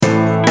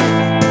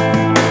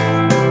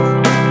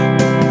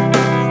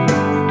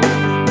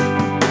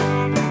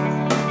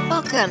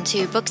Welcome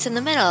to Books in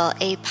the Middle,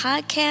 a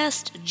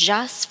podcast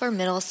just for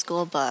middle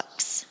school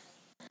books.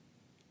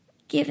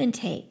 Give and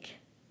take.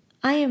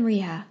 I am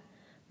Reha,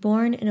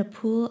 born in a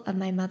pool of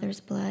my mother's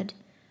blood,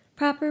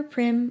 proper,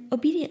 prim,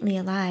 obediently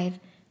alive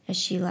as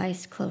she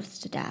lies close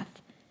to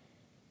death.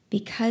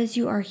 Because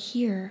you are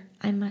here,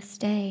 I must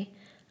stay,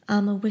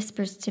 Amma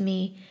whispers to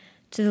me.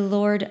 To the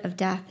Lord of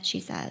Death, she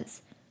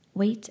says,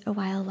 wait a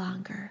while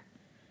longer.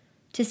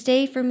 To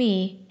stay for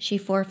me, she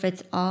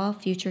forfeits all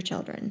future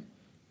children.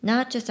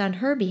 Not just on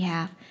her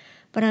behalf,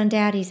 but on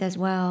Daddy's as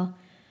well.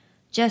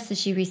 Just as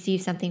she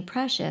receives something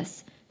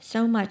precious,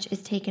 so much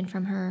is taken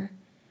from her.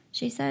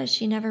 She says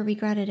she never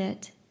regretted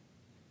it.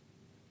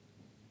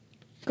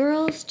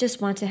 Girls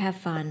just want to have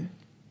fun.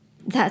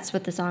 That's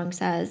what the song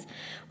says,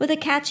 with a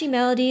catchy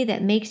melody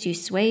that makes you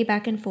sway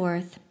back and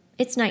forth.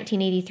 It's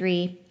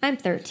 1983. I'm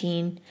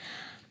 13.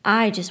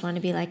 I just want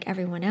to be like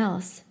everyone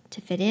else, to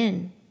fit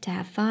in, to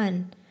have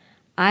fun.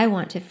 I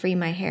want to free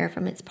my hair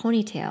from its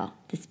ponytail,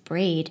 this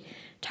braid,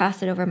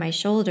 toss it over my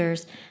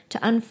shoulders, to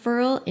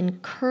unfurl in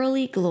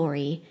curly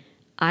glory.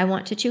 I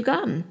want to chew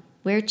gum,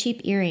 wear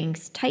cheap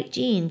earrings, tight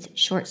jeans,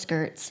 short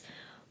skirts,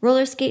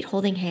 roller skate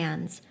holding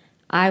hands.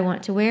 I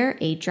want to wear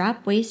a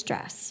drop-waist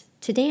dress,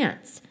 to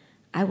dance.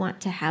 I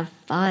want to have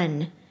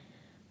fun.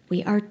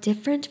 We are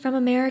different from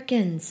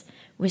Americans,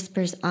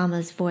 whispers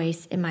Amma's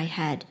voice in my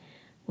head.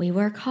 We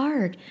work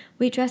hard.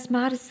 We dress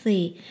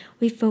modestly.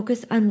 We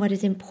focus on what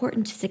is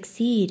important to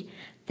succeed.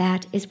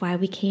 That is why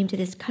we came to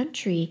this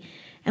country,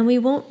 and we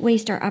won't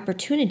waste our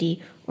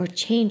opportunity or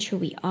change who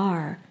we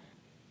are.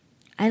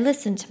 I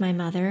listen to my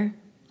mother,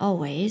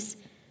 always,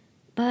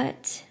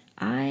 but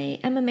I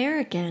am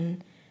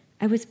American.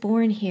 I was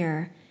born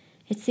here.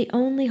 It's the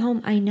only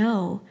home I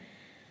know.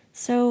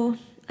 So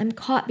I'm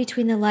caught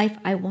between the life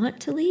I want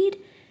to lead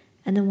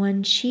and the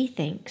one she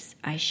thinks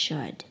I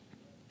should.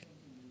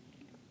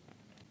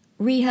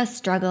 Reha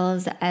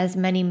struggles, as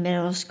many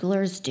middle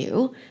schoolers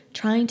do,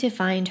 trying to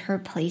find her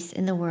place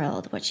in the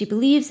world, what she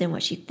believes in,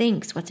 what she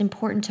thinks, what's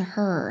important to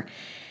her.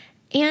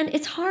 And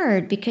it's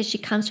hard because she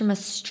comes from a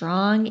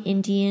strong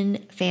Indian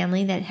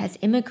family that has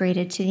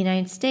immigrated to the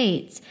United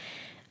States.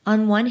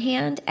 On one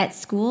hand, at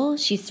school,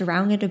 she's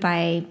surrounded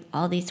by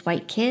all these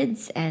white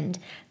kids and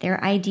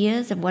their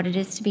ideas of what it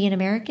is to be an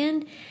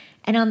American.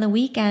 And on the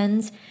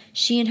weekends,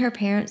 she and her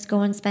parents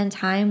go and spend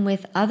time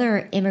with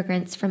other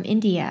immigrants from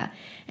India.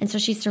 And so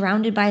she's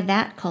surrounded by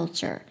that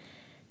culture.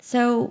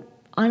 So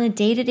on a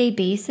day-to-day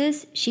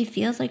basis, she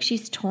feels like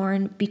she's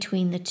torn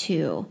between the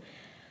two.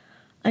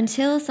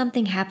 Until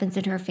something happens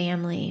in her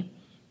family,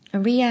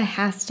 Reha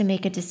has to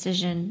make a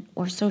decision,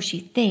 or so she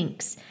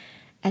thinks,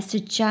 as to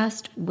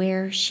just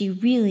where she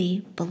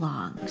really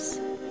belongs.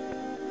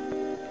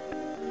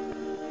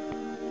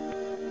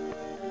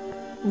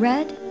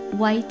 Red,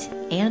 White,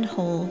 and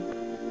Whole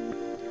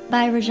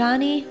by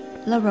Rajani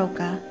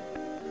LaRocca.